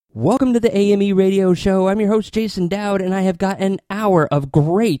Welcome to the AME radio show. I'm your host, Jason Dowd, and I have got an hour of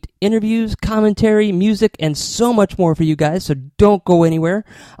great interviews, commentary, music, and so much more for you guys, so don't go anywhere.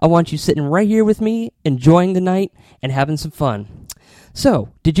 I want you sitting right here with me, enjoying the night, and having some fun. So,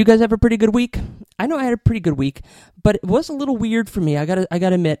 did you guys have a pretty good week? I know I had a pretty good week, but it was a little weird for me. I gotta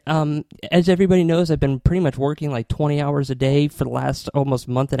admit, as everybody knows, I've been pretty much working like 20 hours a day for the last almost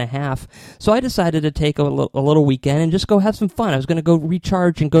month and a half. So I decided to take a little weekend and just go have some fun. I was going to go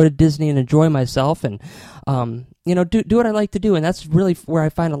recharge and go to Disney and enjoy myself and, do what I like to do. And that's really where I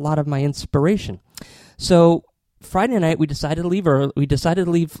find a lot of my inspiration. So Friday night, we decided to leave early. We decided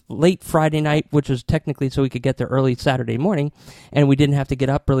to leave late Friday night, which was technically so we could get there early Saturday morning, and we didn't have to get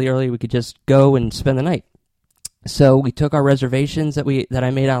up really early. We could just go and spend the night. So we took our reservations that I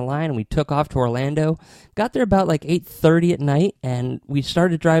made online, and we took off to Orlando. Got there about like 8:30 at night, and we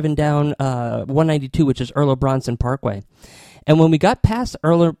started driving down 192, which is Earl Bronson Parkway. And when we got past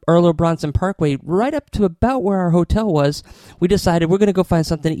Earl Bronson Parkway, right up to about where our hotel was, we decided we're going to go find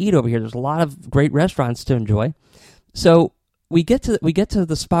something to eat over here. There's a lot of great restaurants to enjoy. So we get to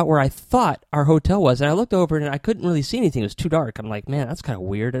the spot where I thought our hotel was, and I looked over and I couldn't really see anything. It was too dark. I'm like, man, that's kind of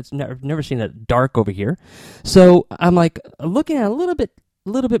weird. I've never seen it dark over here. So I'm like looking at a little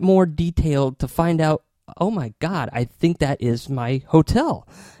bit more detailed to find out. Oh my God, I think that is my hotel.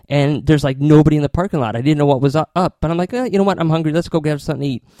 And there's like nobody in the parking lot. I didn't know what was up, but I'm like, you know what? I'm hungry. Let's go get something to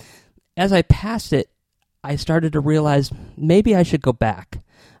eat. As I passed it, I started to realize maybe I should go back.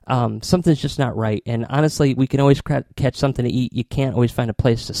 Something's just not right. And honestly, we can always catch something to eat. You can't always find a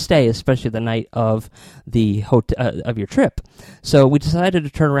place to stay, especially the night of the of your trip. So we decided to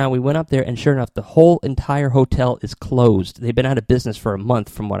turn around. We went up there, and sure enough, the whole entire hotel is closed. They've been out of business for a month,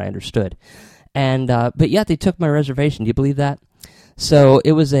 from what I understood. And but yet they took my reservation. Do you believe that? So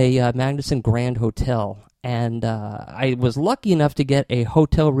it was a Magnuson Grand Hotel, and I was lucky enough to get a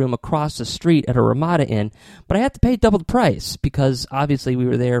hotel room across the street at a Ramada Inn, but I had to pay double the price because obviously we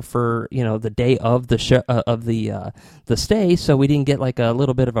were there for the day of the show, of the stay, so we didn't get like a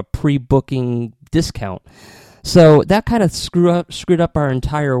little bit of a pre-booking discount. So that kind of screwed up our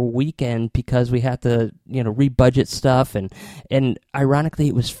entire weekend because we had to, rebudget stuff, and ironically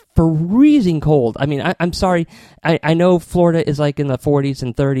it was freezing cold. I mean, I'm sorry, I know Florida is like in the 40s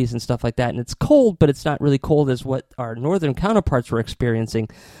and 30s and stuff like that, and it's cold, but it's not really cold as what our northern counterparts were experiencing.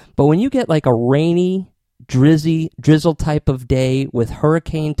 But when you get like a rainy, drizzle type of day with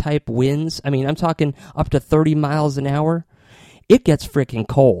hurricane type winds, I mean, I'm talking up to 30 miles an hour. It gets freaking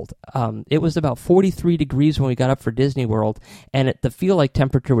cold. It was about 43 degrees when we got up for Disney World, and the feel-like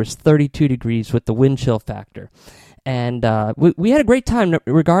temperature was 32 degrees with the wind chill factor. And we had a great time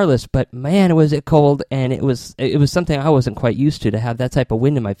regardless, but man, was it cold, and it was something I wasn't quite used to have that type of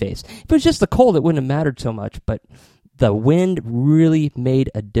wind in my face. If it was just the cold, it wouldn't have mattered so much, but the wind really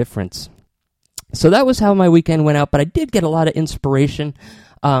made a difference. So that was how my weekend went out, but I did get a lot of inspiration.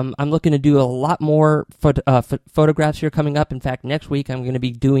 I'm looking to do a lot more photographs here coming up. In fact, next week I'm going to be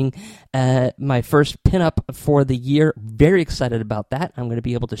doing my first pinup for the year. Very excited about that. I'm going to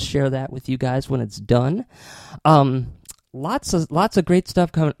be able to share that with you guys when it's done. Lots of great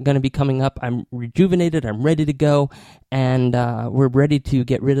stuff going to be coming up. I'm rejuvenated. I'm ready to go, and we're ready to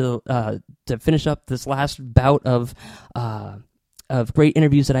get rid of to finish up this last bout of great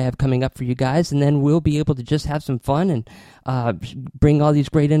interviews that I have coming up for you guys, and then we'll be able to just have some fun and bring all these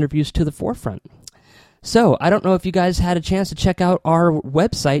great interviews to the forefront. So, I don't know if you guys had a chance to check out our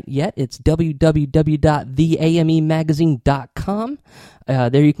website yet. It's www.theamemagazine.com.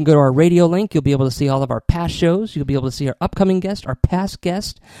 There you can go to our radio link. You'll be able to see all of our past shows. You'll be able to see our upcoming guests, our past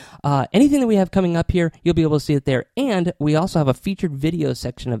guests. Anything that we have coming up here, you'll be able to see it there. And we also have a featured video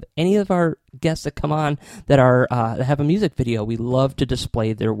section of any of our guests that come on that have a music video. We love to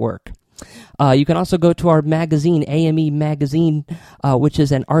display their work. You can also go to our magazine, AME Magazine, which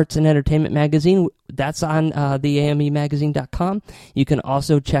is an arts and entertainment magazine. That's on the AMEmagazine.com. You can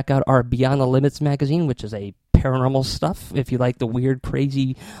also check out our Beyond the Limits magazine, which is a paranormal stuff, if you like the weird,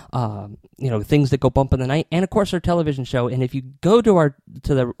 crazy, things that go bump in the night, and of course our television show. And if you go to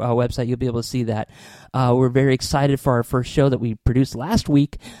the website, you'll be able to see that. We're very excited for our first show that we produced last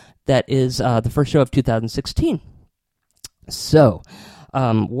week. That is the first show of 2016. So,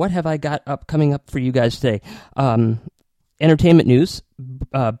 what have I got coming up for you guys today? Entertainment news.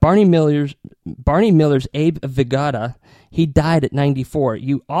 Barney Miller's Abe Vigoda. He died at 94.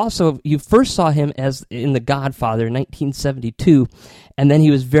 You first saw him as in The Godfather in 1972, and then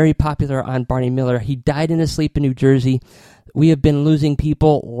he was very popular on Barney Miller. He died in his sleep in New Jersey. We have been losing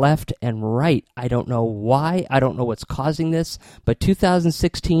people left and right. I don't know why. I don't know what's causing this, but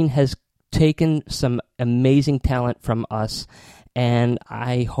 2016 has taken some amazing talent from us, and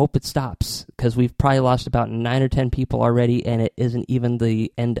I hope it stops, because we've probably lost about 9 or 10 people already, and it isn't even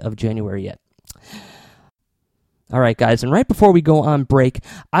the end of January yet. All right, guys, and right before we go on break,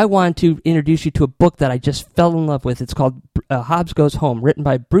 I want to introduce you to a book that I just fell in love with. It's called Hobbs Goes Home, written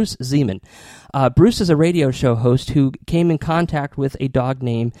by Bruce Zeman. Bruce is a radio show host who came in contact with a dog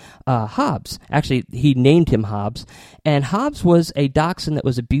named Hobbs. Actually, he named him Hobbs. And Hobbs was a dachshund that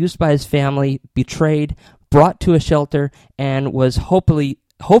was abused by his family, betrayed, brought to a shelter, and was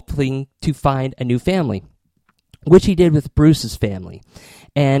hoping to find a new family, which he did with Bruce's family.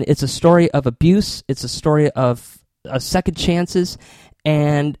 And it's a story of abuse. It's a story of second chances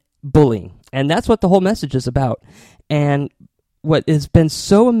and bullying. And that's what the whole message is about. And what has been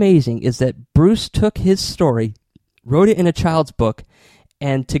so amazing is that Bruce took his story, wrote it in a child's book,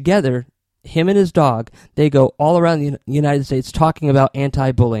 and together, him and his dog, they go all around the United States talking about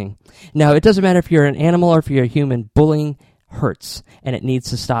anti-bullying. Now, it doesn't matter if you're an animal or if you're a human, bullying hurts, and it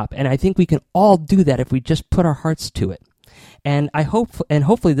needs to stop. And I think we can all do that if we just put our hearts to it. And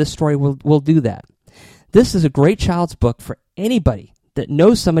hopefully this story will do that. This is a great child's book for anybody that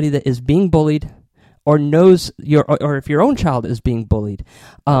knows somebody that is being bullied, or knows or if your own child is being bullied.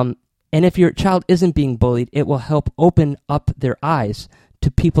 And if your child isn't being bullied, it will help open up their eyes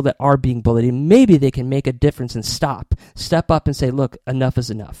to people that are being bullied, and maybe they can make a difference and step up and say, look, enough is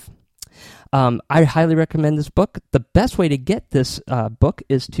enough. I highly recommend this book. The best way to get this book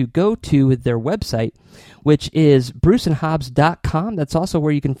is to go to their website, which is bruceandhobbs.com. That's also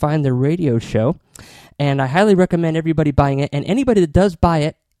where you can find their radio show. And I highly recommend everybody buying it. And anybody that does buy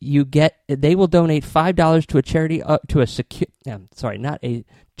it, they will donate $5 to a charity, not a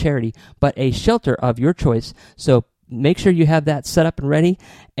charity, but a shelter of your choice. So make sure you have that set up and ready,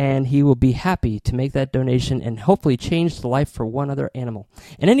 and he will be happy to make that donation and hopefully change the life for one other animal.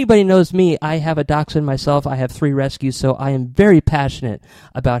 And anybody knows me, I have a dachshund myself. I have 3 rescues, so I am very passionate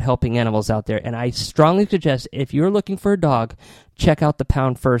about helping animals out there. And I strongly suggest, if you're looking for a dog, check out the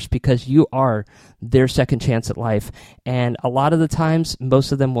Pound First, because you are their second chance at life. And a lot of the times,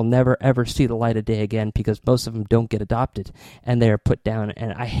 most of them will never, ever see the light of day again, because most of them don't get adopted, and they are put down.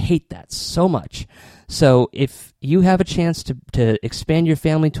 And I hate that so much. So if you have a chance to expand your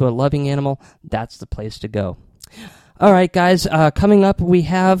family to a loving animal, that's the place to go. All right, guys, coming up, we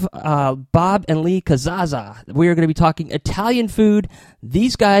have Bob and Lee Cazazza. We are going to be talking Italian food.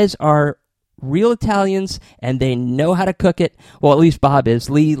 These guys are real Italians, and they know how to cook it. Well, at least Bob is.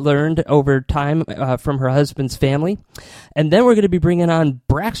 Lee learned over time from her husband's family. And then we're going to be bringing on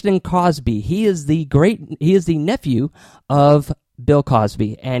Braxton Cosby. He is the nephew of Bill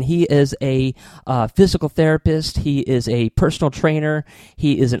Cosby, and he is a physical therapist. He is a personal trainer.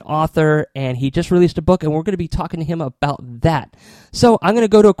 He is an author, and he just released a book, and we're going to be talking to him about that. So I'm going to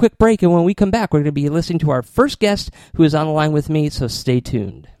go to a quick break, and when we come back, we're going to be listening to our first guest, who is on the line with me, so stay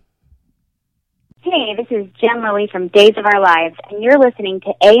tuned. Hey, this is Jen Lilly from Days of Our Lives, and you're listening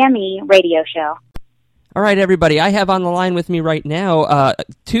to AME Radio Show. All right, everybody, I have on the line with me right now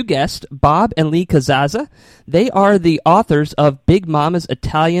 2 guests, Bob and Lee Cazazza. They are the authors of Big Mama's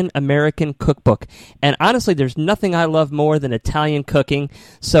Italian-American Cookbook. And honestly, there's nothing I love more than Italian cooking.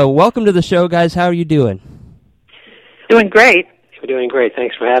 So welcome to the show, guys. How are you doing? Doing great. We're doing great.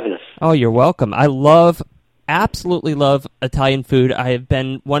 Thanks for having us. Oh, you're welcome. I absolutely love Italian food.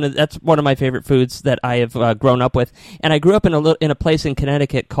 That's one of my favorite foods that I have grown up with. And I grew up in a place in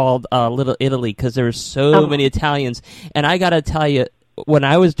Connecticut called Little Italy, because there were so many Italians. And I got to tell you, when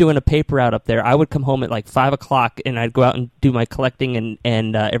I was doing a paper route up there, I would come home at like 5 o'clock, and I'd go out and do my collecting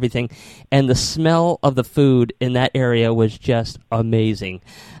and everything. And the smell of the food in that area was just amazing.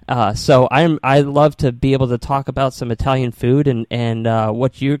 So I love to be able to talk about some Italian food and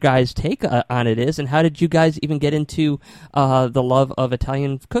what your guys' take on it is, and how did you guys even get into the love of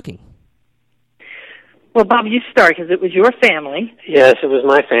Italian cooking? Well, Bob, you start, because it was your family. Yes, it was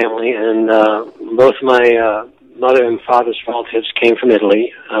my family, and both my mother and father's relatives came from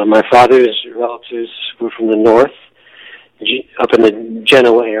Italy. My father's relatives were from the north, up in the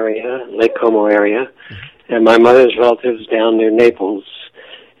Genoa area, Lake Como area, and my mother's relatives down near Naples.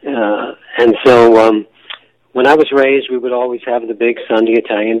 And so when I was raised, we would always have the big Sunday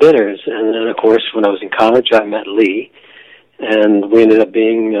Italian dinners. And then, of course, when I was in college, I met Lee, and we ended up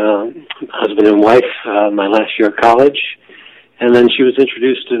being husband and wife my last year of college. And then she was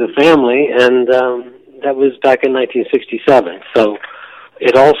introduced to the family, and that was back in 1967. So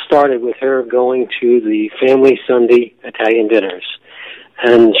it all started with her going to the family Sunday Italian dinners.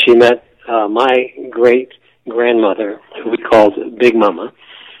 And she met my great-grandmother, who we called Big Mama.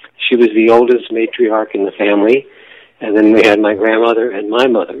 She was the oldest matriarch in the family, and then we had my grandmother and my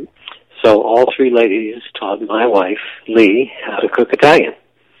mother. So all three ladies taught my wife, Lee, how to cook Italian.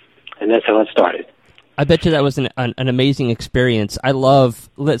 And that's how it started. I bet you that was an amazing experience. I love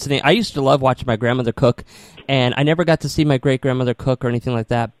listening. I used to love watching my grandmother cook, and I never got to see my great-grandmother cook or anything like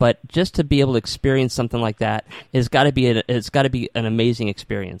that, but just to be able to experience something like that it's got to be an amazing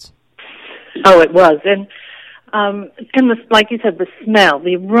experience. Oh, it was. And like you said, the smell,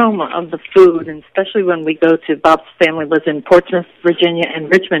 the aroma of the food, and especially when we go to Bob's family lives in Portsmouth, Virginia, and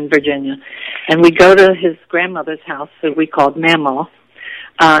Richmond, Virginia, and we go to his grandmother's house, who we called Mamaw,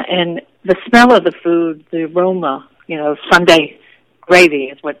 and the smell of the food, the aroma, Sunday gravy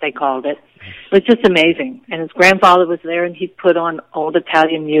is what they called it. It was just amazing. And his grandfather was there, and he'd put on old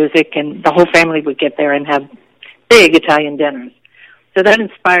Italian music, and the whole family would get there and have big Italian dinners. So that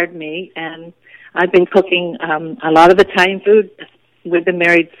inspired me, and I've been cooking a lot of Italian food. We've been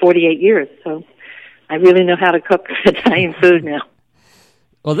married 48 years, so I really know how to cook Italian food now.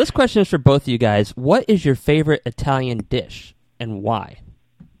 Well, this question is for both of you guys. What is your favorite Italian dish, and why?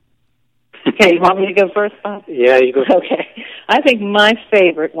 Okay, you want me to go first, Bob? Yeah, you go. Okay. I think my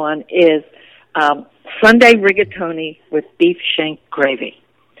favorite one is Sunday rigatoni with beef shank gravy.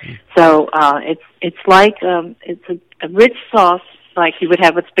 So it's like it's a rich sauce like you would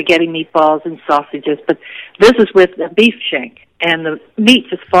have with spaghetti meatballs and sausages, but this is with a beef shank, and the meat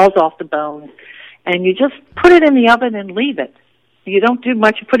just falls off the bone, and you just put it in the oven and leave it. You don't do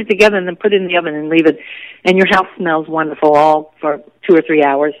much. You put it together and then put it in the oven and leave it, and your house smells wonderful all for 2 or 3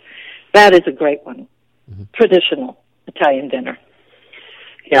 hours. That is a great one. Mm-hmm. Traditional Italian dinner.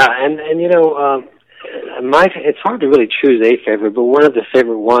 Yeah, and it's hard to really choose a favorite, but one of the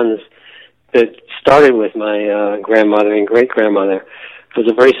favorite ones that started with my grandmother and great-grandmother was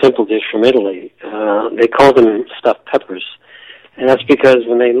a very simple dish from Italy. They called them stuffed peppers, and that's because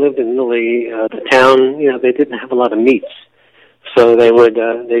when they lived in Italy, the town, they didn't have a lot of meats, so they would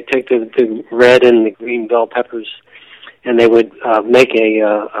they take the red and the green bell peppers, and they would make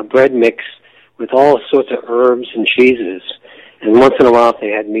a bread mix with all sorts of herbs and cheeses. And once in a while, if they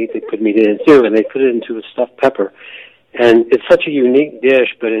had meat, they put meat in it too, and they put it into a stuffed pepper. And it's such a unique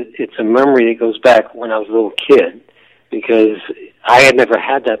dish, but it's a memory that goes back when I was a little kid, because I had never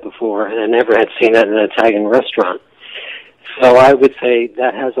had that before, and I never had seen that in an Italian restaurant. So I would say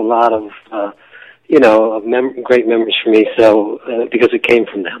that has a lot of, great memories for me. So because it came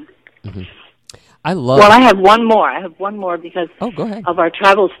from them. Mm-hmm. Well, I have one more. Because go ahead. Of our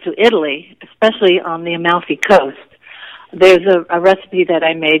travels to Italy, especially on the Amalfi Coast. There's a recipe that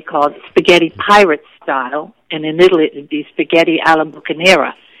I made called spaghetti pirate style, and in Italy it would be spaghetti alla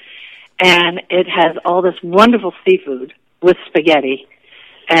bucanera. And it has all this wonderful seafood with spaghetti,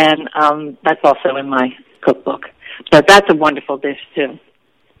 and that's also in my cookbook. But that's a wonderful dish, too.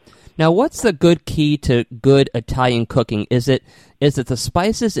 Now, what's the good key to good Italian cooking? Is it the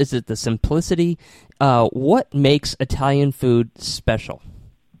spices? Is it the simplicity? What makes Italian food special?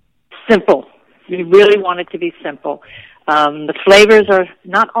 Simple. You really want it to be simple. The flavors are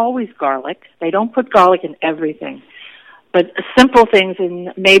not always garlic. They don't put garlic in everything. But simple things,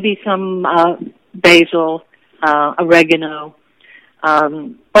 and maybe some basil, oregano.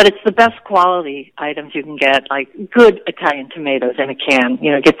 But it's the best quality items you can get, like good Italian tomatoes in a can.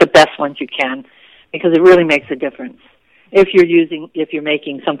 Get the best ones you can, because it really makes a difference if you're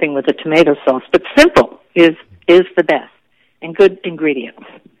making something with a tomato sauce. But simple is the best, and good ingredients.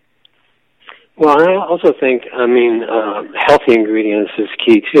 Well, I also think, healthy ingredients is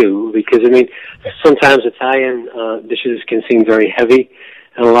key, too, because, sometimes Italian dishes can seem very heavy,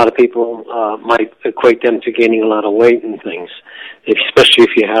 and a lot of people might equate them to gaining a lot of weight and things, especially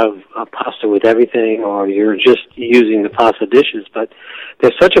if you have a pasta with everything or you're just using the pasta dishes. But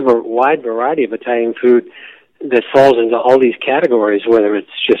there's such a wide variety of Italian food that falls into all these categories, whether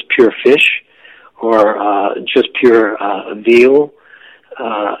it's just pure fish or just pure veal.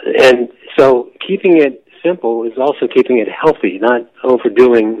 And so keeping it simple is also keeping it healthy, not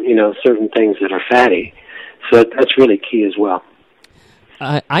overdoing, certain things that are fatty. So that's really key as well.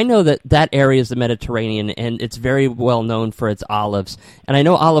 I know that area is the Mediterranean, and it's very well known for its olives. And I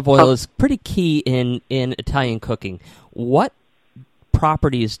know olive oil is pretty key in Italian cooking. What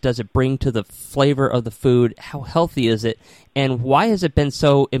properties does it bring to the flavor of the food? How healthy is it? And why has it been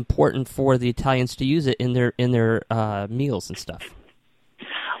so important for the Italians to use it in their meals and stuff?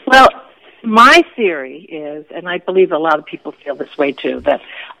 Well, my theory is, and I believe a lot of people feel this way too, that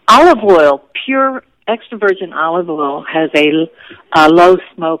olive oil, pure extra virgin olive oil, has a low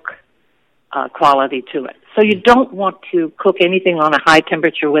smoke quality to it. So you don't want to cook anything on a high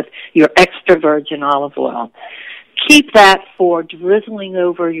temperature with your extra virgin olive oil. Keep that for drizzling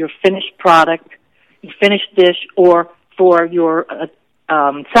over your finished product, your finished dish, or for your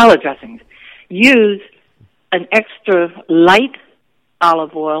salad dressings, use an extra light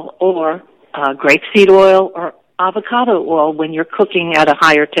olive oil or grapeseed oil or avocado oil when you're cooking at a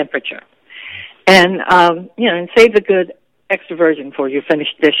higher temperature. And, and save the good extra virgin for your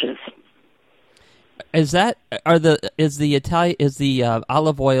finished dishes. Is the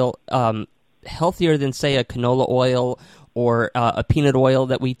olive oil healthier than, say, a canola oil or a peanut oil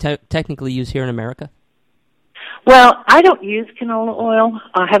that we technically use here in America? Well, I don't use canola oil.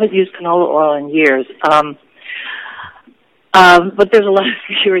 I haven't used canola oil in years. But there's a lot of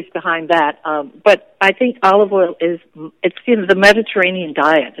theories behind that. But I think olive oil it's the Mediterranean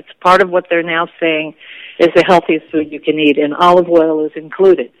diet. It's part of what they're now saying is the healthiest food you can eat, and olive oil is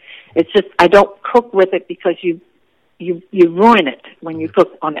included. It's just I don't cook with it because you ruin it when you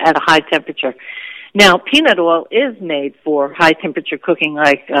cook at a high temperature. Now, peanut oil is made for high temperature cooking,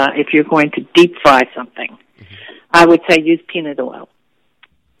 like if you're going to deep fry something. I would say use peanut oil.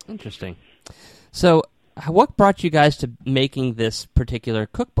 Interesting. So, what brought you guys to making this particular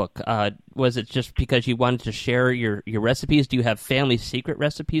cookbook? Was it just because you wanted to share your recipes? Do you have family secret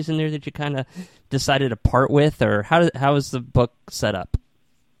recipes in there that you kind of decided to part with, or how is the book set up?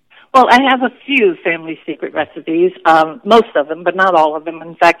 Well, I have a few family secret recipes, most of them, but not all of them.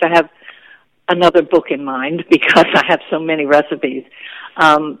 In fact, I have another book in mind because I have so many recipes.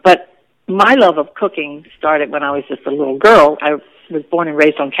 But my love of cooking started when I was just a little girl. I was born and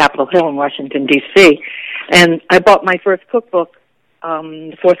raised on Capitol Hill in Washington, D.C., and I bought my first cookbook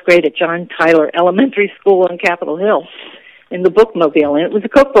in the fourth grade at John Tyler Elementary School on Capitol Hill in the bookmobile, and it was a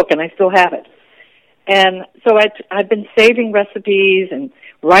cookbook, and I still have it. And so I've been saving recipes and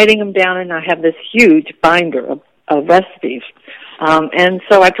writing them down, and I have this huge binder of recipes. And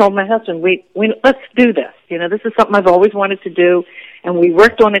so I told my husband, let's do this. This is something I've always wanted to do, and we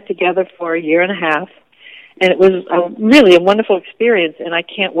worked on it together for a year and a half, and it was really a wonderful experience, and I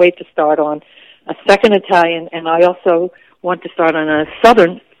can't wait to start on a second Italian, and I also want to start on a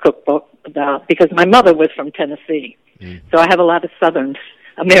Southern cookbook because my mother was from Tennessee, so I have a lot of Southern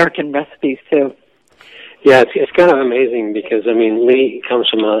American recipes, too. Yeah, it's kind of amazing because, Lee comes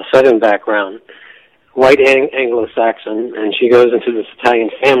from a Southern background, white Anglo-Saxon, and she goes into this Italian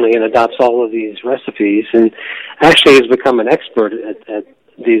family and adopts all of these recipes and actually has become an expert at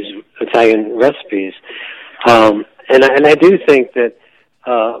these Italian recipes. And I do think that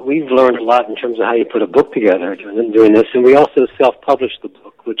we've learned a lot in terms of how you put a book together doing this, and we also self-publish the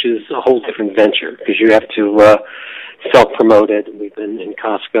book, which is a whole different venture because you have to self-promote it. We've been in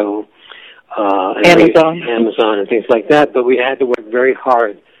Costco, Amazon and things like that, but we had to work very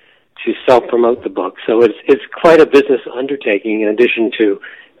hard to self-promote the book. So it's quite a business undertaking in addition to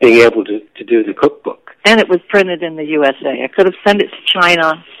being able to do the cookbook. And it was printed in the USA. I could have sent it to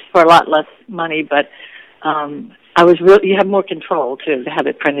China for a lot less money, but you have more control to have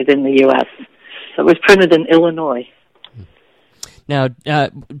it printed in the U.S. So it was printed in Illinois. Now,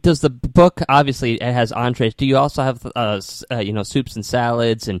 does the book, obviously it has entrees, do you also have soups and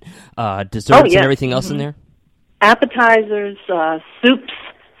salads and desserts and everything else in there? Appetizers, soups,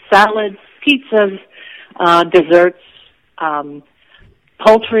 salads, pizzas, desserts,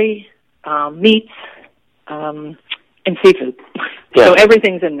 poultry, meats, and seafood. Yeah. So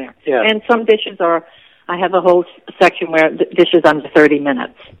everything's in there. Yeah. And some dishes I have a whole section where dishes under 30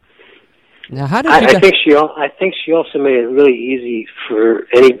 minutes. Now, how did I think she also made it really easy for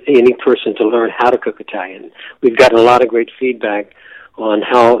any person to learn how to cook Italian. We've gotten a lot of great feedback on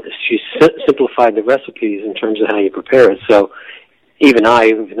how she simplified the recipes in terms of how you prepare it. So even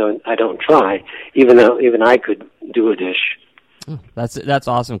though I don't try, even I could do a dish. That's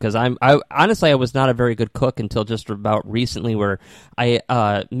awesome because I honestly was not a very good cook until just about recently, where I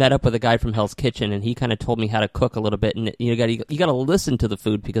met up with a guy from Hell's Kitchen and he kind of told me how to cook a little bit, and you got to listen to the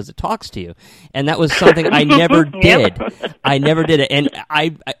food because it talks to you, and that was something I never did. I never did it, and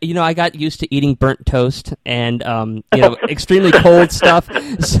I got used to eating burnt toast and extremely cold stuff.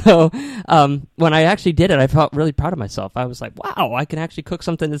 So when I actually did it, I felt really proud of myself. I was like, wow, I can actually cook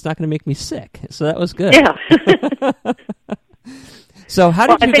something that's not going to make me sick. So that was good. Yeah. So how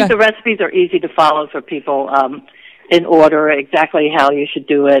did I think the recipes are easy to follow for people in order, exactly how you should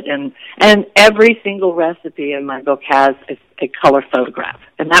do it. And every single recipe in my book has a color photograph.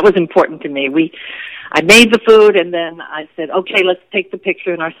 And that was important to me. I made the food, and then I said, okay, let's take the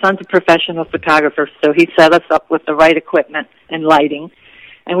picture. And our son's a professional photographer, so he set us up with the right equipment and lighting.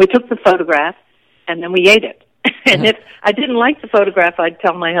 And we took the photograph, and then we ate it. And if I didn't like the photograph, I'd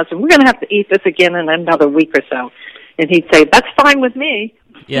tell my husband, we're going to have to eat this again in another week or so. And he'd say, that's fine with me.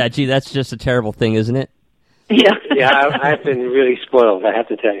 Yeah, gee, that's just a terrible thing, isn't it? Yeah. Yeah, I've been really spoiled, I have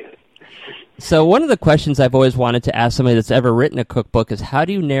to tell you. So one of the questions I've always wanted to ask somebody that's ever written a cookbook is how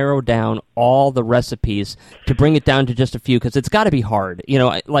do you narrow down all the recipes to bring it down to just a few? Because it's got to be hard. You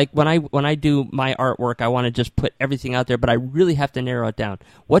know, like when I do my artwork, I want to just put everything out there, but I really have to narrow it down.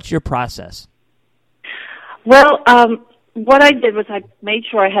 What's your process? Well, what I did was I made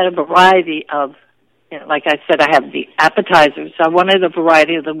sure I had a variety of, like I said, I have the appetizers. So I wanted a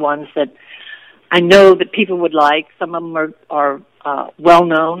variety of the ones that I know that people would like. Some of them are well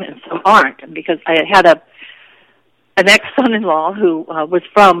known, and some aren't. And because I had an ex-son-in-law who was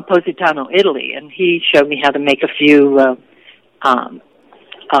from Positano, Italy, and he showed me how to make a few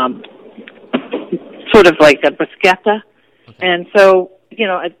sort of like a bruschetta. Okay. And so,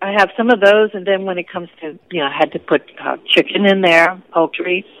 I have some of those, and then when it comes to, I had to put chicken in there,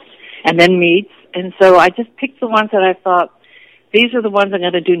 poultry, and then meats. And so I just picked the ones that I thought, these are the ones I'm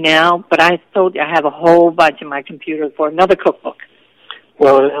going to do now, but I told you I have a whole bunch in my computer for another cookbook.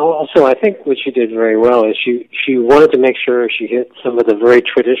 Well, and also I think what she did very well is she wanted to make sure she hit some of the very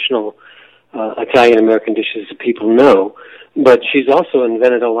traditional Italian-American dishes that people know, but she's also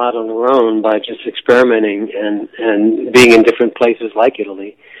invented a lot on her own by just experimenting and being in different places like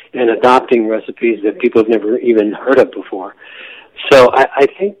Italy and adopting recipes that people have never even heard of before. So I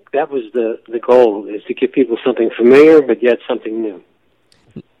think that was the goal, is to give people something familiar but yet something new.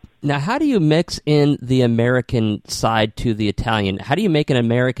 Now, how do you mix in the American side to the Italian? How do you make an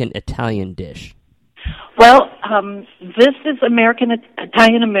American-Italian dish? Well, this is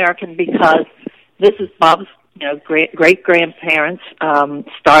Italian-American because this is Bob's great-grandparents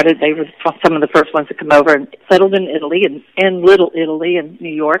started. They were some of the first ones to come over and settled in Italy, and Little Italy in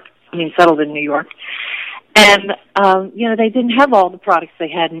New York. Settled in New York. And, they didn't have all the products they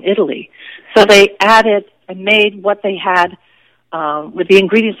had in Italy. So they added and made what they had with the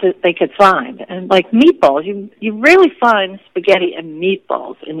ingredients that they could find. And like meatballs, you rarely find spaghetti and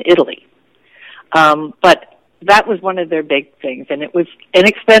meatballs in Italy. But that was one of their big things, and it was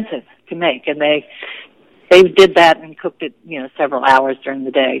inexpensive to make. And they did that and cooked it, several hours during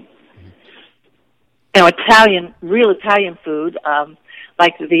the day. Real Italian food,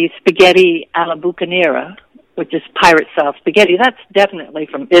 like the spaghetti alla bucaniera, which is pirate-style spaghetti, that's definitely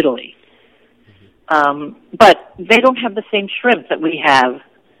from Italy. But they don't have the same shrimp that we have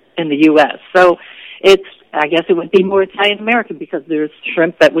in the U.S. So I guess it would be more Italian-American because there's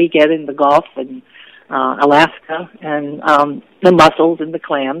shrimp that we get in the Gulf and Alaska and the mussels and the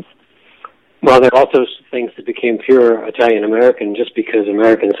clams. Well, there are also things that became pure Italian-American just because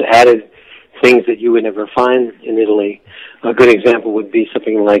Americans added things that you would never find in Italy. A good example would be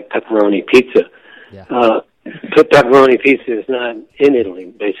something like pepperoni pizza. Yeah. Pepperoni pizza is not in Italy,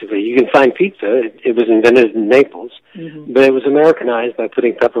 basically. You can find pizza. It was invented in Naples, but it was Americanized by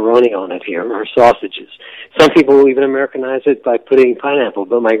putting pepperoni on it here, or sausages. Some people will even Americanize it by putting pineapple,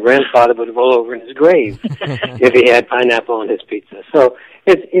 but my grandfather would roll over in his grave if he had pineapple on his pizza. So,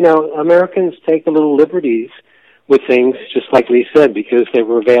 Americans take a little liberties with things, just like Lee said, because they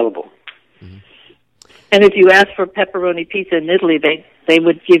were available. And if you ask for pepperoni pizza in Italy, they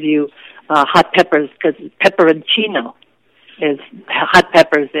would give you hot peppers, because pepperoncino is hot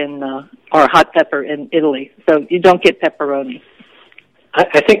peppers or hot pepper in Italy. So you don't get pepperoni.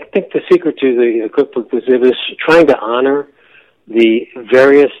 I think the secret to the cookbook was it was trying to honor the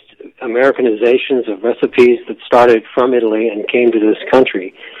various Americanizations of recipes that started from Italy and came to this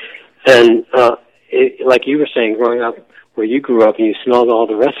country. And like you were saying, growing up where you grew up and you smelled all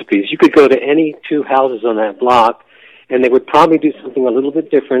the recipes, you could go to any two houses on that block and they would probably do something a little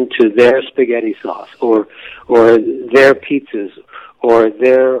bit different to their spaghetti sauce or their pizzas or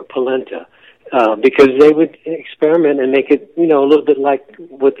their polenta, because they would experiment and make it, a little bit like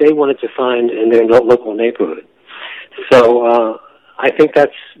what they wanted to find in their local neighborhood. So I think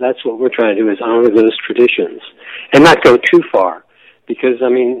that's what we're trying to do, is honor those traditions and not go too far, because,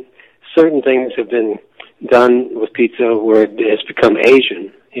 certain things have been done with pizza where it has become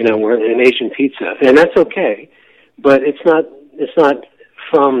Asian, we're an Asian pizza, and that's okay. But it's not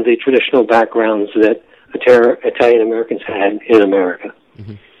from the traditional backgrounds that Italian Americans had in America.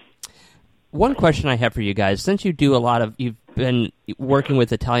 Mm-hmm. One question I have for you guys, since you do you've been working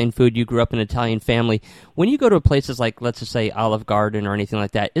with Italian food, you grew up in an Italian family. When you go to places like, let's just say, Olive Garden or anything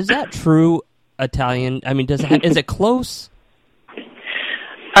like that, is that true Italian? Is it close?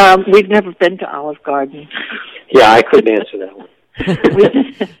 We've never been to Olive Garden. Yeah, I couldn't answer that one.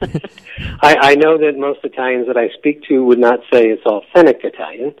 I know that most Italians that I speak to would not say it's authentic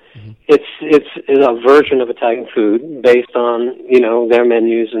Italian. Mm-hmm. It's a version of Italian food based on their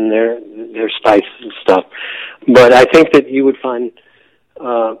menus and their spices and stuff. But I think that you would find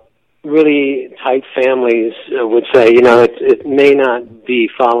really tight families would say, it may not be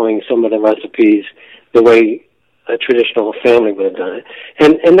following some of the recipes the way a traditional family would have done it.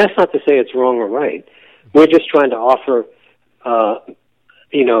 And that's not to say it's wrong or right. We're just trying to offer,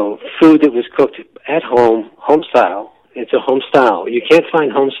 food that was cooked at home style. It's a home style. You can't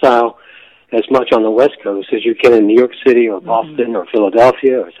find home style as much on the West Coast as you can in New York City or Boston or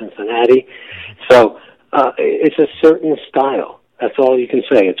Philadelphia or Cincinnati. So it's a certain style. That's all you can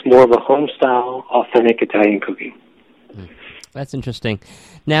say. It's more of a home style, authentic Italian cooking. That's interesting.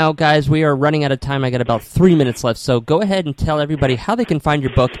 Now, guys, we are running out of time. I got about 3 minutes left, so go ahead and tell everybody how they can find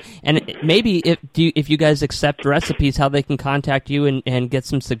your book, and maybe if you guys accept recipes, how they can contact you and get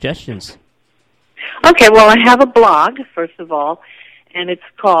some suggestions. Okay, well, I have a blog, first of all, and it's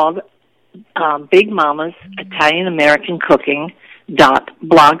called Big Mama's Italian American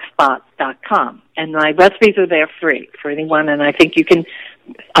Cooking.blogspot.com, and my recipes are there free for anyone, and I think you can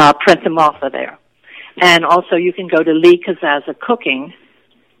print them off of there. And also you can go to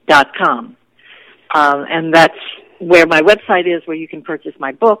LeeCazazzaCooking.com, and that's where my website is, where you can purchase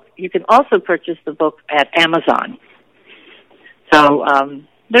my book. You can also purchase the book at Amazon. So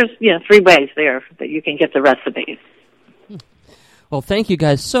there's 3 ways there that you can get the recipes. Well, thank you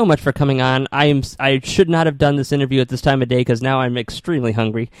guys so much for coming on. I should not have done this interview at this time of day because now I'm extremely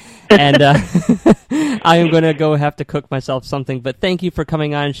hungry, and I am going to go have to cook myself something. But thank you for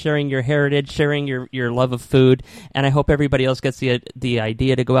coming on, sharing your heritage, sharing your love of food, and I hope everybody else gets the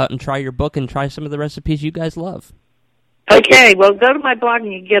idea to go out and try your book and try some of the recipes you guys love. Okay, well, go to my blog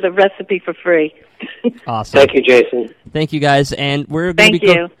and you can get a recipe for free. Awesome. Thank you, Jason. Thank you, guys, and we're going to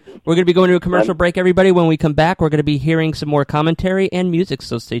be going to a commercial break, everybody. When we come back, we're going to be hearing some more commentary and music,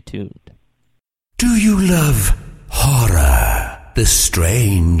 so stay tuned. Do you love horror, the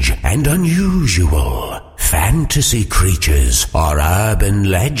strange and unusual, fantasy creatures or urban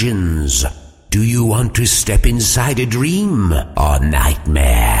legends? Do you want to step inside a dream or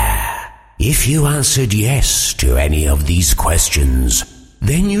nightmare? If you answered yes to any of these questions,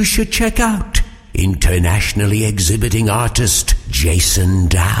 then you should check out internationally exhibiting artist Jason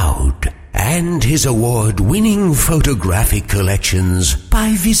Dowd and his award-winning photographic collections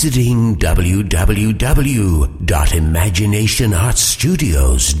by visiting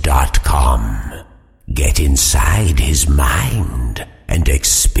www.imaginationartstudios.com. Get inside his mind and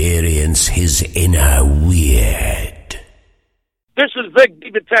experience his inner weird. This is Vic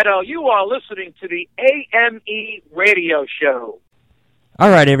DiBitetto. You are listening to the AME radio show. All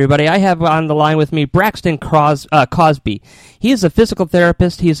right, everybody. I have on the line with me Braxton Cosby. He is a physical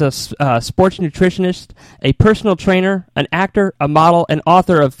therapist. He's a sports nutritionist, a personal trainer, an actor, a model, and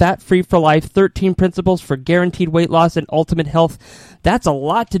author of Fat Free for Life, 13 Principles for Guaranteed Weight Loss and Ultimate Health. That's a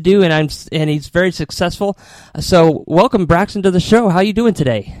lot to do, and he's very successful. So welcome, Braxton, to the show. How are you doing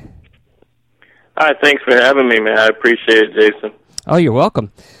today? Hi, thanks for having me, man. I appreciate it, Jason. Oh, you're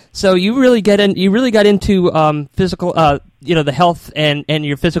welcome. So you really got into physical, the health and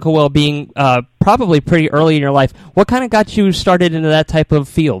your physical well-being probably pretty early in your life. What kind of got you started into that type of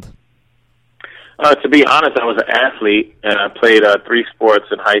field? To be honest, I was an athlete, and I played 3 sports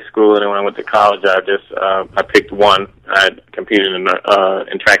in high school, and then when I went to college, I picked one. I competed in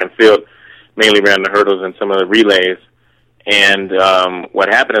track and field, mainly ran the hurdles and some of the relays. And what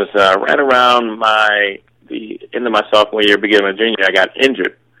happened is right around the end of my sophomore year, beginning of my junior year, I got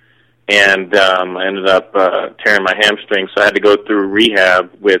injured. And I ended up tearing my hamstring, so I had to go through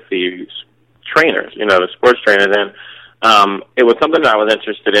rehab with the trainers, the sports trainers. And it was something that I was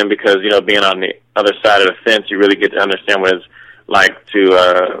interested in because, being on the other side of the fence, you really get to understand what it's like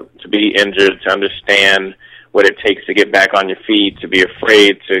to be injured, to understand what it takes to get back on your feet, to be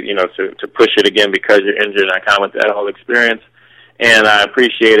afraid to push it again because you're injured. And I kind of went through that whole experience. And I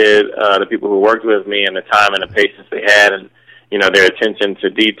appreciated the people who worked with me and the time and the patience they had and, their attention to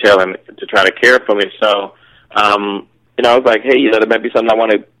detail and to try to care for me. So, I was like, hey, there might be something I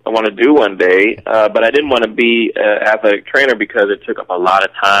want to do one day. But I didn't want to be an athletic trainer because it took up a lot of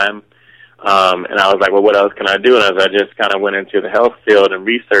time. And I was like, well, what else can I do? And as I just kind of went into the health field and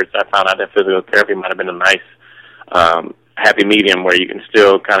researched, I found out that physical therapy might have been a nice, happy medium where you can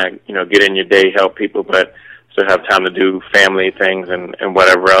still kind of, get in your day, help people, but still have time to do family things and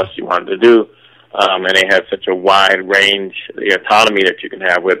whatever else you wanted to do. And they have such a wide range, the autonomy that you can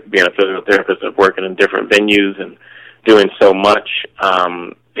have with being a physical therapist of working in different venues and doing so much.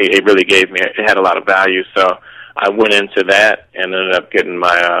 It really it had a lot of value. So I went into that and ended up getting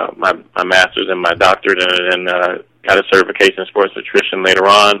my master's and my doctorate in it, and got a certification in sports nutrition later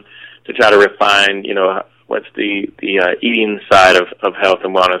on to try to refine, what's the eating side of health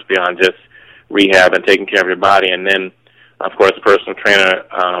and wellness beyond just rehab and taking care of your body. And then, of course, the personal trainer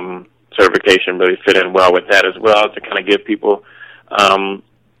purification really fit in well with that as well, to kind of give people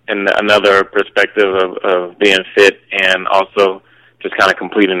and another perspective of being fit, and also just kind of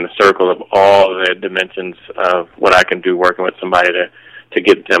completing the circle of all the dimensions of what I can do working with somebody to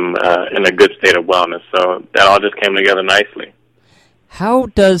get them in a good state of wellness. So that all just came together nicely. How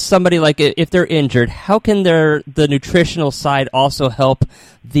does somebody, like, if they're injured, how can the nutritional side also help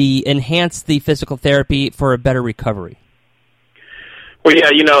enhance the physical therapy for a better recovery? Well,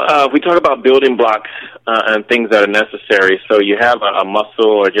 yeah, we talk about building blocks and things that are necessary. So you have a muscle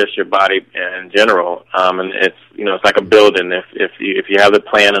or just your body in general, and it's like a building. If you have the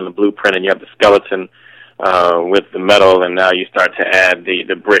plan and the blueprint, and you have the skeleton with the metal, and now you start to add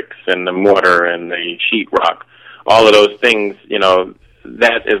the bricks and the mortar and the sheetrock, all of those things,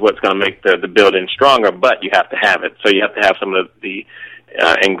 that is what's going to make the building stronger. But you have to have it. So you have to have some of the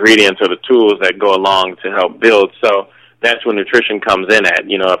ingredients or the tools that go along to help build. So that's when nutrition comes in at.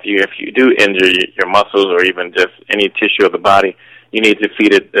 If you do injure your muscles or even just any tissue of the body, you need to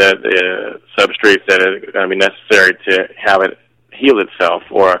feed it the substrates that are going to be necessary to have it heal itself,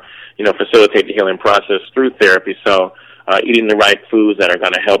 or facilitate the healing process through therapy. So eating the right foods that are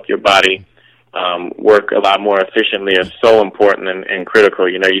going to help your body work a lot more efficiently is so important and critical.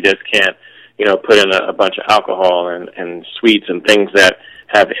 You just can't put in a bunch of alcohol and sweets and things that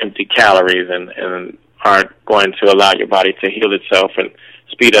have empty calories and aren't going to allow your body to heal itself and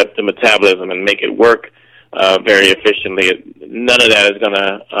speed up the metabolism and make it work very efficiently. None of that is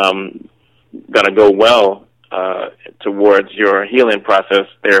gonna go well towards your healing process.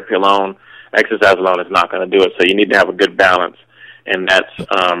 Therapy alone, exercise alone is not going to do it. So you need to have a good balance, and that's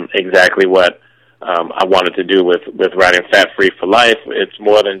exactly what I wanted to do with writing Fat Free for Life. It's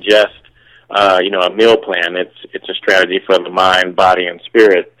more than just a meal plan. It's a strategy for the mind, body, and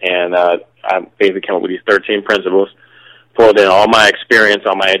spirit. And I basically came up with these 13 principles, pulled in all my experience,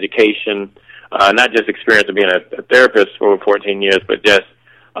 all my education, not just experience of being a therapist for over 14 years, but just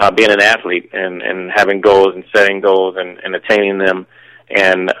being an athlete and having goals and setting goals and attaining them,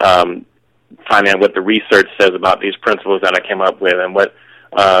 and finding out what the research says about these principles that I came up with, and what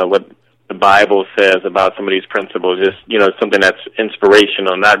the Bible says about some of these principles. Just, something that's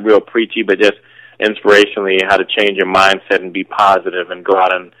inspirational, not real preachy, but just inspirationally, how to change your mindset and be positive and go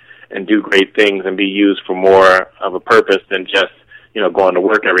out and do great things and be used for more of a purpose than just, going to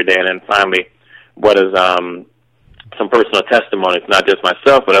work every day. And then finally, what is some personal testimonies, not just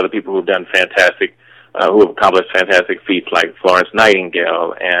myself, but other people who've done fantastic, who have accomplished fantastic feats, like Florence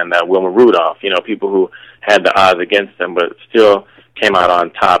Nightingale and Wilma Rudolph, people who had the odds against them but still came out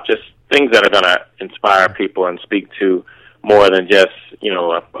on top. Just things that are going to inspire people and speak to more than just,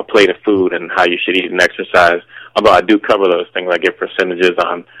 a plate of food and how you should eat and exercise. Although I do cover those things. I give percentages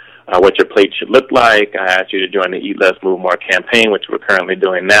on what your plate should look like. I ask you to join the Eat Less, Move More campaign, which we're currently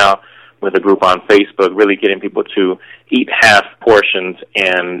doing now with a group on Facebook, really getting people to eat half portions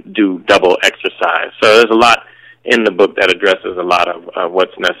and do double exercise. So there's a lot in the book that addresses a lot of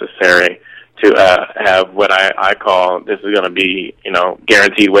what's necessary to have what I call, this is going to be,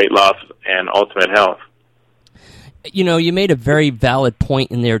 guaranteed weight loss and ultimate health. You made a very valid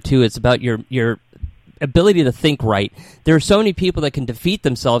point in there, too. It's about your ability to think right. There are so many people that can defeat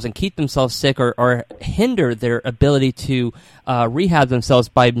themselves and keep themselves sick or Absolutely. their ability to rehab themselves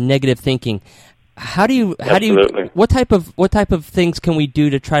by negative thinking. What type of things can we do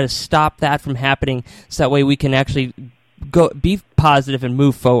to try to stop that from happening, so that way we can actually be positive and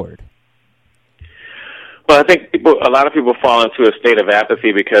move forward? Well, I think a lot of people fall into a state of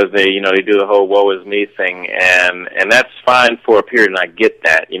apathy because they do the whole woe is me thing, and that's fine for a period, and I get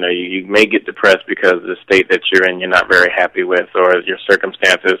that. You may get depressed because the state that you're in, you're not very happy with, or your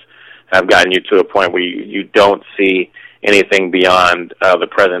circumstances have gotten you to a point where you don't see anything beyond the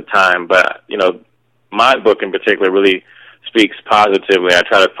present time. But, my book in particular really speaks positively. I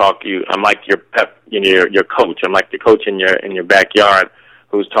try to talk to you. I'm like your your coach. I'm like the coach in your backyard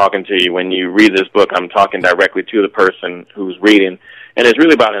who's talking to you. When you read this book, I'm talking directly to the person who's reading. And it's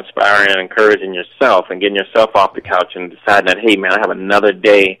really about inspiring and encouraging yourself and getting yourself off the couch and deciding that, hey, man, I have another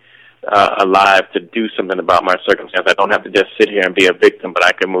day alive to do something about my circumstance. I don't have to just sit here and be a victim, but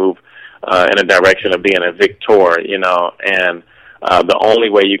I can move in a direction of being a victor, And the only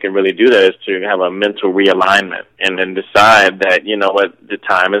way you can really do that is to have a mental realignment and then decide that, what, the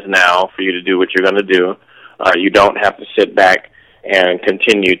time is now for you to do what you're going to do. You don't have to sit back and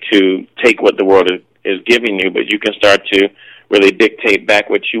continue to take what the world is giving you, but you can start to really dictate back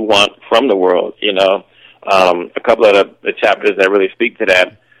what you want from the world. A couple of the chapters that really speak to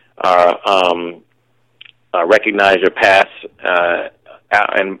that are recognize your past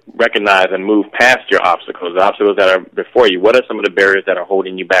out and recognize and move past your obstacles, the obstacles that are before you. What are some of the barriers that are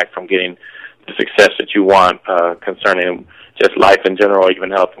holding you back from getting the success that you want concerning just life in general,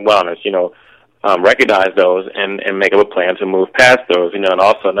 even health and wellness? Recognize those and make up a plan to move past those. And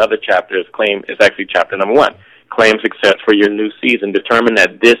also another chapter is actually chapter number 1. Claim success for your new season. Determine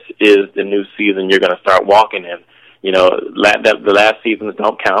that this is the new season you're going to start walking in. The last seasons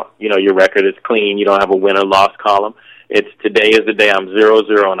don't count. Your record is clean. You don't have a win or loss column. It's today is the day I'm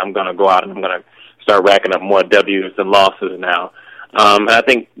 0-0, and I'm going to go out and I'm going to start racking up more W's than losses now. And I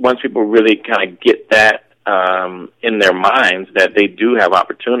think once people really kind of get that in their minds, that they do have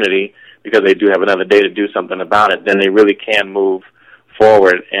opportunity because they do have another day to do something about it, then they really can move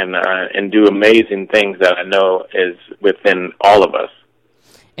forward and do amazing things that I know is within all of us.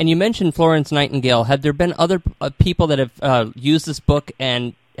 And you mentioned Florence Nightingale. Have there been other people that have used this book,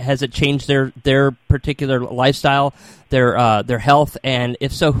 and has it changed their particular lifestyle, their health? And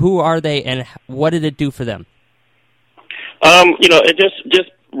if so, who are they, and what did it do for them? It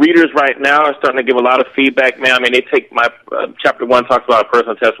just readers right now are starting to give a lot of feedback. Man, I mean, they take my chapter 1 talks about a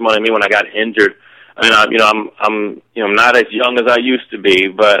personal testimony of me when I got injured. And I'm not as young as I used to be,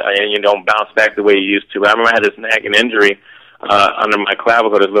 but you don't bounce back the way you used to. I remember I had this nagging injury under my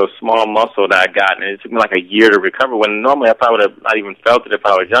clavicle, this little small muscle that I got, and it took me like a year to recover, when normally I probably would have not even felt it if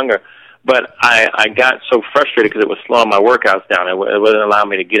I was younger. But I got so frustrated because it was slowing my workouts down. It wouldn't allow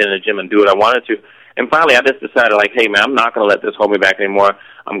me to get in the gym and do what I wanted to. And finally, I just decided, like, hey, man, I'm not going to let this hold me back anymore.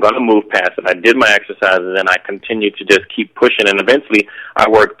 I'm going to move past it. I did my exercises, and I continued to just keep pushing, and eventually I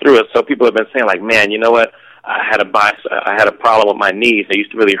worked through it. So people have been saying, like, man, you know what? I had a problem with my knees. They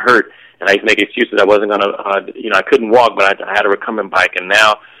used to really hurt, and I used to make excuses. I wasn't going to, I couldn't walk, but I had a recumbent bike. And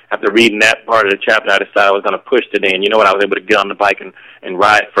now, after reading that part of the chapter, I decided I was going to push today. And you know what? I was able to get on the bike and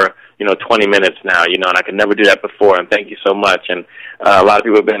ride for 20 minutes now, and I could never do that before, and thank you so much. And a lot of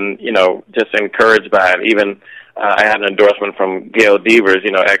people have been, just encouraged by it. Even I had an endorsement from Gail Devers,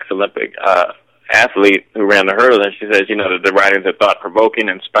 ex-Olympic athlete who ran the hurdle, and she says, the writings are thought-provoking,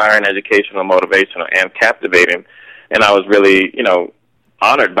 inspiring, educational, motivational, and captivating. And I was really,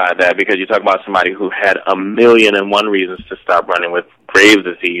 honored by that, because you talk about somebody who had 1,000,001 reasons to stop running with Graves'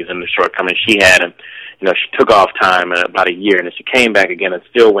 disease and the shortcomings she had, and, she took off time in about a year, and then she came back again and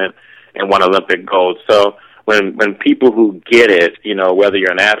still went and won Olympic gold. So when people who get it, whether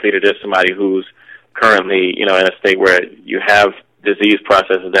you're an athlete or just somebody who's currently, in a state where you have disease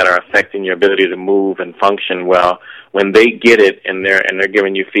processes that are affecting your ability to move and function well, when they get it and they're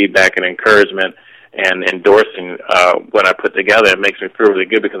giving you feedback and encouragement and endorsing what I put together, it makes me feel really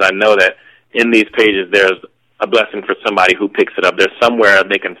good, because I know that in these pages there's a blessing for somebody who picks it up. There's somewhere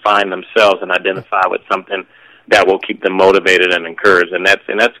they can find themselves and identify with something that will keep them motivated and encouraged, and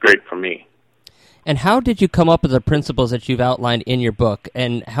that's great for me. And how did you come up with the principles that you've outlined in your book,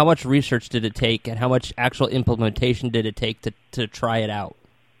 and how much research did it take, and how much actual implementation did it take to try it out?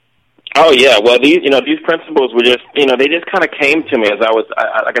 Oh yeah, well these principles were just they just kind of came to me as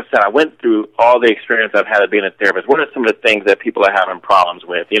like I said, I went through all the experience I've had of being a therapist. What are some of the things that people are having problems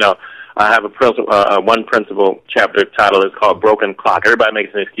with? I have one principle chapter title is called Broken Clock. Everybody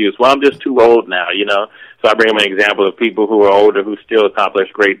makes an excuse. Well, I'm just too old now, So I bring them an example of people who are older who still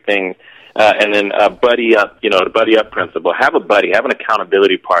accomplish great things. And then buddy up, the buddy up principle. Have a buddy, have an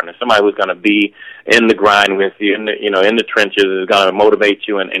accountability partner, somebody who's going to be in the grind with you, in the trenches, is going to motivate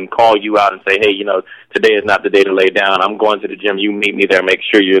you and call you out and say, hey, today is not the day to lay down. I'm going to the gym. You meet me there. Make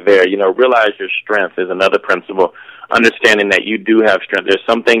sure you're there. Realize your strength is another principle. Understanding that you do have strength. There's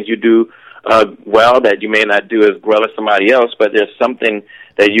some things you do well that you may not do as well as somebody else, but there's something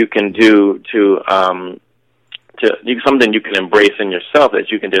that you can do something you can embrace in yourself, that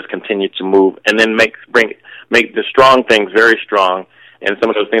you can just continue to move, and then make the strong things very strong, and some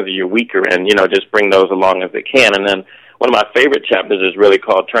of those things that you're weaker in, just bring those along as they can. And then one of my favorite chapters is really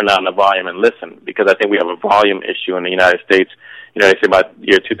called Turn Down the Volume and Listen, because I think we have a volume issue in the United States. They say by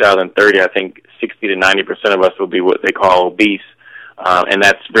year 2030, I think 60 to 90% of us will be what they call obese, and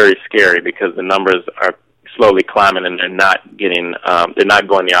that's very scary, because the numbers are slowly climbing, and they're not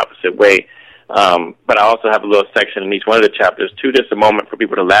going the opposite way. But I also have a little section in each one of the chapters, too, just a moment for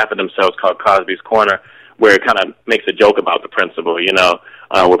people to laugh at themselves, called Cosby's Corner, where it kind of makes a joke about the principle,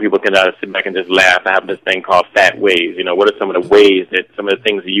 where people can sit back and just laugh. I have this thing called Fat Ways. What are some of the ways some of the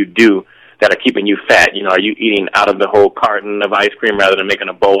things that you do that are keeping you fat? Are you eating out of the whole carton of ice cream rather than making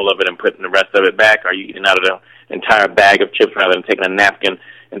a bowl of it and putting the rest of it back? Are you eating out of the entire bag of chips rather than taking a napkin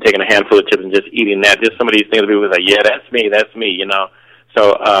and taking a handful of chips and just eating that? Just some of these things people say, yeah, that's me,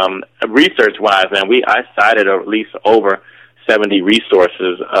 So research-wise, man, I cited at least over 70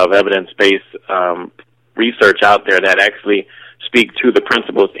 resources of evidence-based research out there that actually speak to the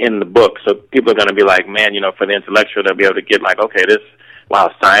principles in the book. So people are going to be like, man, for the intellectual, they'll be able to get like, okay,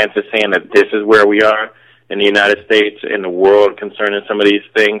 science is saying that this is where we are in the United States, in the world concerning some of these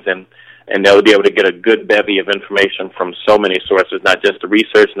things, and they'll be able to get a good bevy of information from so many sources, not just the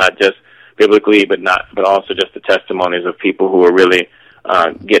research, not just biblically, but also just the testimonies of people who are really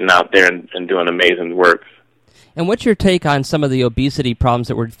getting out there and doing amazing work. And what's your take on some of the obesity problems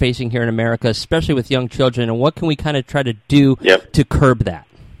that we're facing here in America, especially with young children, and what can we kind of try to do to curb that?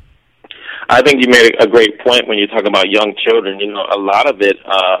 I think you made a great point when you talk about young children. A lot of it,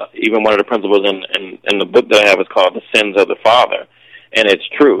 even one of the principles in the book that I have is called The Sins of the Father. And it's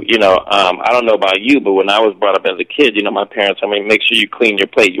true. I don't know about you, but when I was brought up as a kid, my parents, make sure you clean your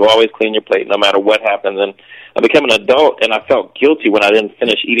plate. You always clean your plate no matter what happens. And I became an adult, and I felt guilty when I didn't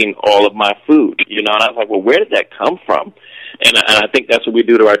finish eating all of my food, and I was like, well, where did that come from? And I think that's what we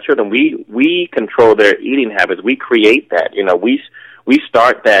do to our children. We control their eating habits. We create that. We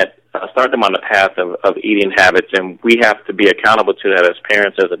start them on the path of eating habits, and we have to be accountable to that as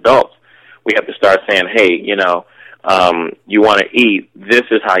parents, as adults. We have to start saying, hey, you want to eat, this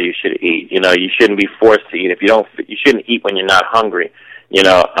is how you should eat. You shouldn't be forced to eat. You shouldn't eat when you're not hungry.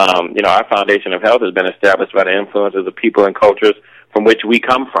 Our foundation of health has been established by the influences of people and cultures from which we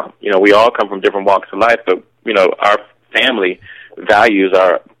come from. We all come from different walks of life, but, our family values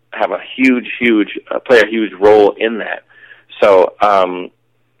have a play a huge role in that. So,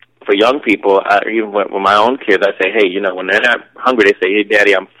 for young people, even with my own kids, I say, hey, when they're not hungry, they say, hey,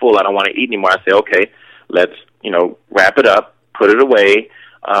 Daddy, I'm full, I don't want to eat anymore. I say, okay, let's, wrap it up, put it away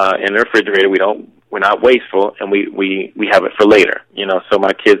in the refrigerator. We're not wasteful, and we have it for later. So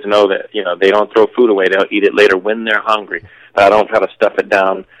my kids know that they don't throw food away; they'll eat it later when they're hungry. I don't try to stuff it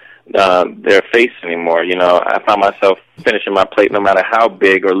down their face anymore. I found myself finishing my plate no matter how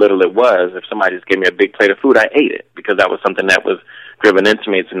big or little it was. If somebody just gave me a big plate of food, I ate it because that was something that was driven into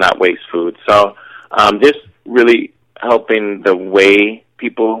me to not waste food. So just really helping the way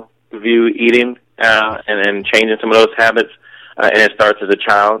people view eating and changing some of those habits. And it starts as a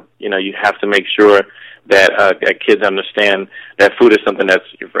child. You have to make sure that kids understand that food is something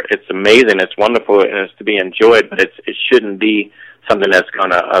it's amazing, it's wonderful, and it's to be enjoyed, but it shouldn't be something that's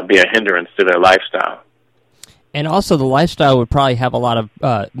going to be a hindrance to their lifestyle. And also the lifestyle would probably have a lot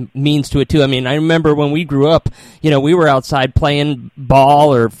of means to it, too. I remember when we grew up, we were outside playing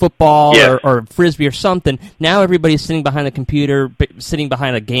ball or football or Frisbee or something. Now everybody's sitting behind the computer, sitting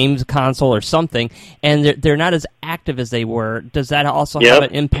behind a games console or something, and they're not as active as they were. Does that also have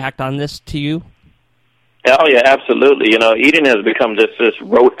an impact on this to you? Oh, yeah, absolutely. Eating has become just this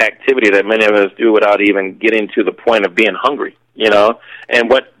rote activity that many of us do without even getting to the point of being hungry, And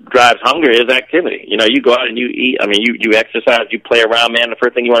what drives hunger is activity. You go out and you eat. You exercise, you play around, man. The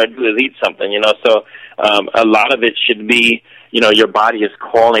first thing you want to do is eat something, So a lot of it should be, your body is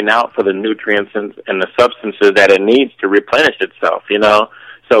calling out for the nutrients and the substances that it needs to replenish itself,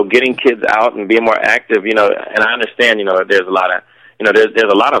 So getting kids out and being more active, and I understand, there's a lot of,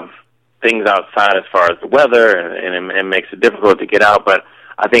 there's a lot of things outside as far as the weather, and it makes it difficult to get out, but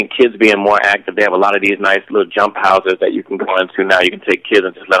I think kids being more active, they have a lot of these nice little jump houses that you can go into now. You can take kids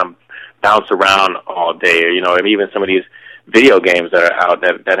and just let them bounce around all day, or, even some of these video games that are out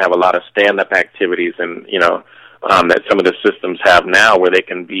that have a lot of stand-up activities and, that some of the systems have now where they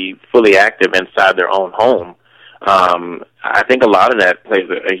can be fully active inside their own home. I think a lot of that plays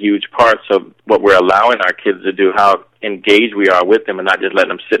a huge part. So what we're allowing our kids to do, how engaged we are with them and not just letting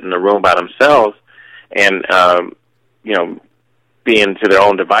them sit in the room by themselves and, being to their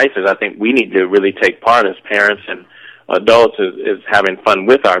own devices, I think we need to really take part as parents and adults is having fun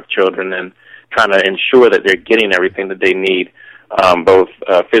with our children and trying to ensure that they're getting everything that they need, both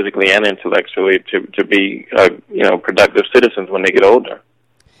physically and intellectually to be, productive citizens when they get older.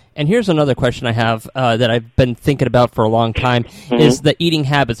 And here's another question I have that I've been thinking about for a long time, is the eating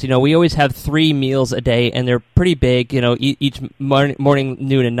habits. We always have 3 meals a day, and they're pretty big, each morning,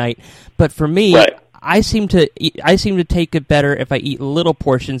 noon, and night. But for me, right. I seem to take it better if I eat little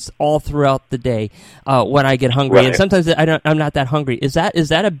portions all throughout the day when I get hungry. Right. And sometimes I'm not that hungry. Is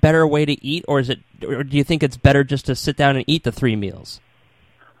that a better way to eat, or do you think it's better just to sit down and eat the 3 meals?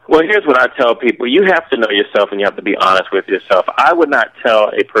 Well, here's what I tell people. You have to know yourself, and you have to be honest with yourself. I would not tell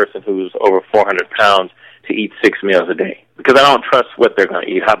a person who's over 400 pounds to eat 6 meals a day because I don't trust what they're going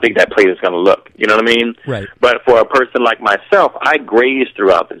to eat, how big that plate is going to look. You know what I mean? Right. But for a person like myself, I graze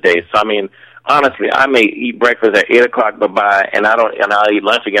throughout the day. So, honestly, I may eat breakfast at 8 o'clock, and I'll eat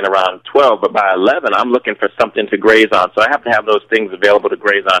lunch again around 12, but by 11, I'm looking for something to graze on. So I have to have those things available to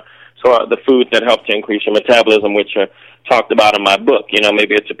graze on. So the foods that help to increase your metabolism, which are talked about in my book,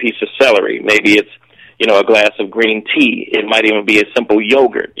 maybe it's a piece of celery, maybe it's, a glass of green tea. It might even be a simple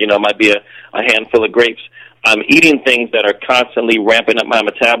yogurt. It might be a handful of grapes. I'm eating things that are constantly ramping up my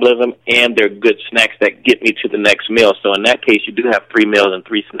metabolism, and they're good snacks that get me to the next meal. So in that case, you do have 3 meals and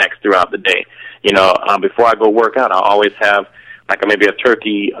 3 snacks throughout the day. Before I go work out, I'll always have maybe a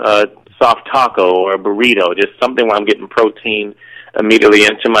turkey soft taco or a burrito, just something where I'm getting protein immediately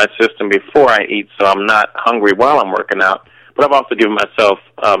into my system before I eat, so I'm not hungry while I'm working out. But I've also given myself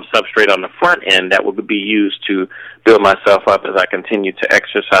substrate on the front end that will be used to build myself up as I continue to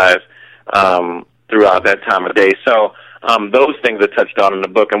exercise throughout that time of day. So those things are touched on in the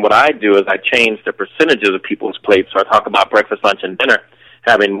book. And what I do is I change the percentages of people's plates. So I talk about breakfast, lunch, and dinner,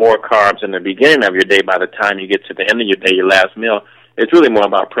 having more carbs in the beginning of your day. By the time you get to the end of your day, your last meal, it's really more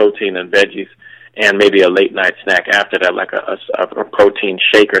about protein and veggies, and maybe a late night snack after that, like a protein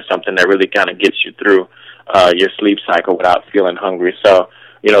shake or something that really kind of gets you through your sleep cycle without feeling hungry. So,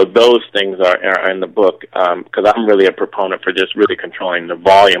 those things are in the book, because I'm really a proponent for just really controlling the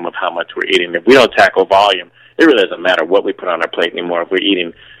volume of how much we're eating. If we don't tackle volume, it really doesn't matter what we put on our plate anymore if we're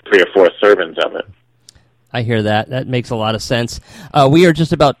eating 3 or 4 servings of it. I hear that. That makes a lot of sense. We are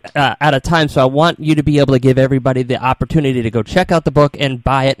just about out of time, so I want you to be able to give everybody the opportunity to go check out the book and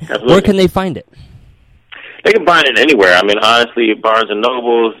buy it. Absolutely. Where can they find it? They can find it anywhere. I mean, honestly, Barnes &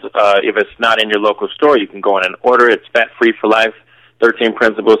 Nobles, if it's not in your local store, you can go in and order it. It's Fat Free for Life, 13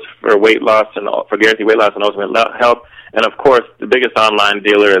 Principles for Weight Loss and for Guaranteed Weight Loss and Ultimate Health. And, of course, the biggest online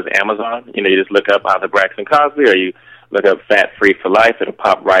dealer is Amazon. You just look up either Braxton Cosby or you look up Fat Free for Life. It'll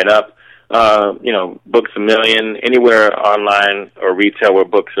pop right up. Books A Million, anywhere online or retail where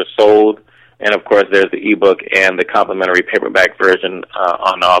books are sold. And, of course, there's the ebook and the complimentary paperback version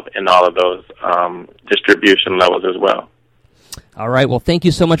in all of those distribution levels as well. All right. Well, thank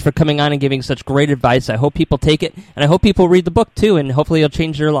you so much for coming on and giving such great advice. I hope people take it, and I hope people read the book, too, and hopefully it'll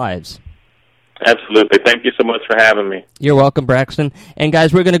change their lives. Absolutely. Thank you so much for having me. You're welcome, Braxton. And,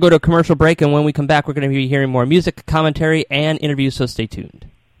 guys, we're going to go to a commercial break, and when we come back, we're going to be hearing more music, commentary, and interviews, so stay tuned.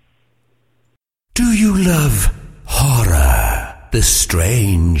 Do you love horror? The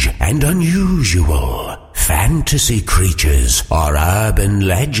strange and unusual, fantasy creatures or urban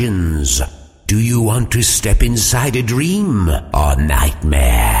legends? Do you want to step inside a dream or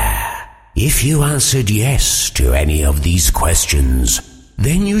nightmare? If you answered yes to any of these questions,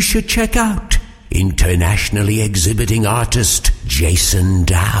 then you should check out internationally exhibiting artist Jason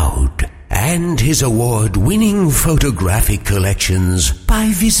Dowd and his award-winning photographic collections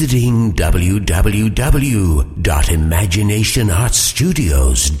by visiting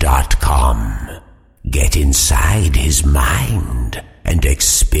www.imaginationartstudios.com. Get inside his mind and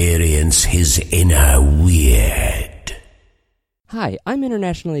experience his inner weird. Hi, I'm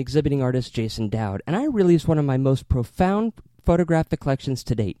internationally exhibiting artist Jason Dowd, and I released one of my most profound photographic collections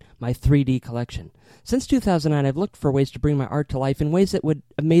to date, my 3D collection. Since 2009, I've looked for ways to bring my art to life in ways that would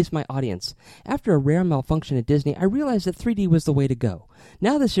amaze my audience. After a rare malfunction at Disney, I realized that 3D was the way to go.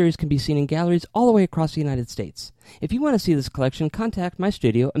 Now the series can be seen in galleries all the way across the United States. If you want to see this collection, contact my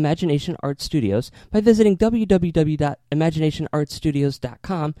studio, Imagination Art Studios, by visiting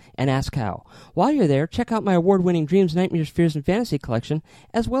www.imaginationartstudios.com and ask how. While you're there, check out my award-winning Dreams, Nightmares, Fears, and Fantasy collection,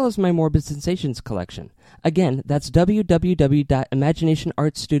 as well as my Morbid Sensations collection. Again, that's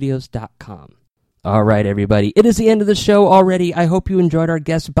www.imaginationartstudios.com. All right, everybody. It is the end of the show already. I hope you enjoyed our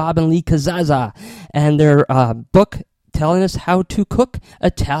guests, Bob and Lee Cazazza, and their book telling us how to cook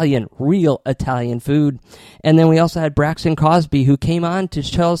Italian, real Italian food. And then we also had Braxton Cosby, who came on to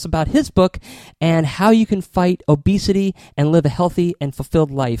tell us about his book and how you can fight obesity and live a healthy and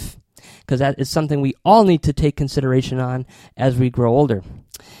fulfilled life, because that is something we all need to take consideration on as we grow older.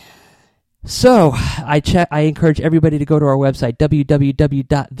 So, I encourage everybody to go to our website,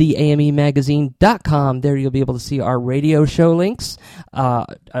 www.theamemagazine.com. There you'll be able to see our radio show links, a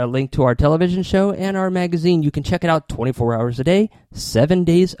link to our television show, and our magazine. You can check it out 24 hours a day, 7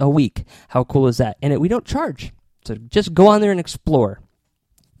 days a week. How cool is that? And we don't charge, so just go on there and explore.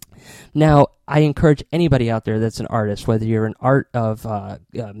 Now, I encourage anybody out there that's an artist, whether you're an art of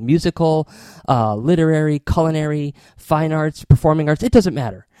musical, literary, culinary, fine arts, performing arts, it doesn't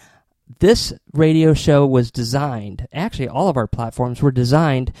matter. This radio show was designed, actually all of our platforms were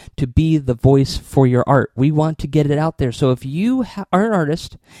designed to be the voice for your art. We want to get it out there. So if you are an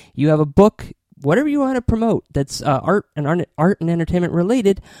artist, you have a book, whatever you want to promote that's art and entertainment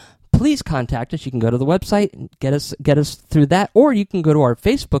related, please contact us. You can go to the website and get us through that, or you can go to our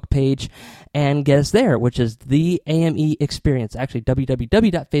Facebook page and get us there, which is the AME Experience. Actually,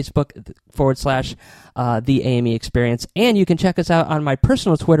 www.facebook.com/the AME Experience. And you can check us out on my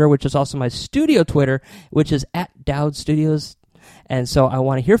personal Twitter, which is also my studio Twitter, which is @Dowd Studios. And so I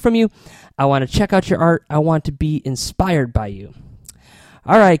want to hear from you. I want to check out your art. I want to be inspired by you.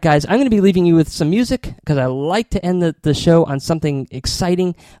 All right, guys, I'm going to be leaving you with some music because I like to end the show on something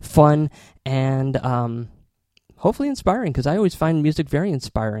exciting, fun, and hopefully inspiring, because I always find music very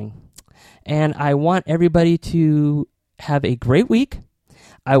inspiring. And I want everybody to have a great week.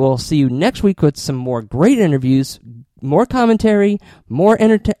 I will see you next week with some more great interviews, more commentary, more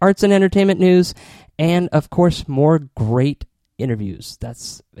arts and entertainment news, and, of course, more great interviews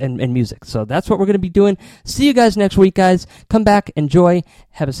and music. So that's what we're going to be doing. See you guys next week, guys. Come back, enjoy,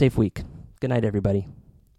 have a safe week. Good night, everybody.